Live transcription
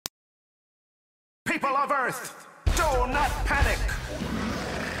people of Earth, do not panic!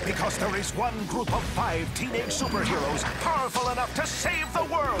 Because there is one group of 5 teenage superheroes powerful enough to save the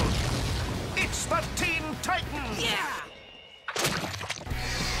world! It's the Teen Titans! Yeah!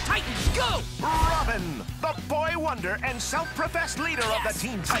 Titans, go! Robin, the boy wonder and self-professed leader of the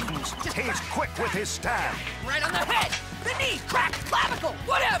Teen Titans. He's quick with his stab. Right on the head! The knee, crack, clavicle,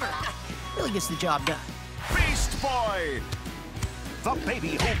 whatever! Really gets the job done. Beast Boy! The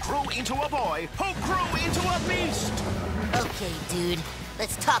baby who grew into a boy, who grew into a beast! Okay, dude.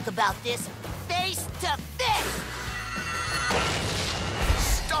 Let's talk about this face to face!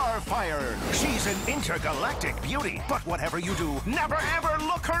 Starfire! She's an intergalactic beauty, but whatever you do, never ever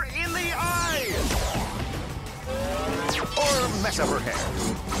look her in the eye! Or mess up her hair.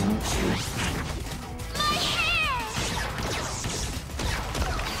 My hair!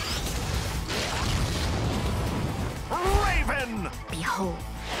 Raven! Behold.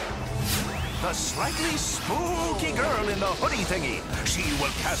 The slightly spooky girl in the hoodie thingy. She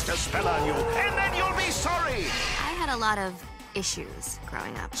will cast a spell on you, and then you'll be sorry! I had a lot of issues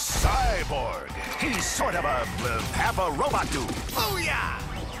growing up. Cyborg. He's sort of a half a robot dude. Booyah!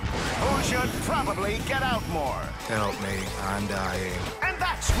 Who should probably get out more. Help me, I'm dying. And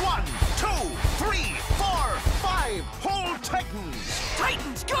that's 1, 2, 3, 4, 5 whole Titans.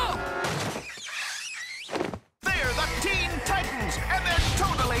 Titans, go! They're the Teen Titans, and they're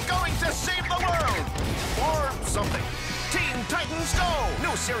totally going to save the world. Or something. Teen Titans Go!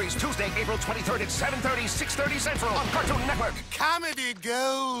 New series Tuesday, April 23rd at 7:30, 6:30 Central on Cartoon Network. Comedy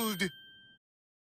gold!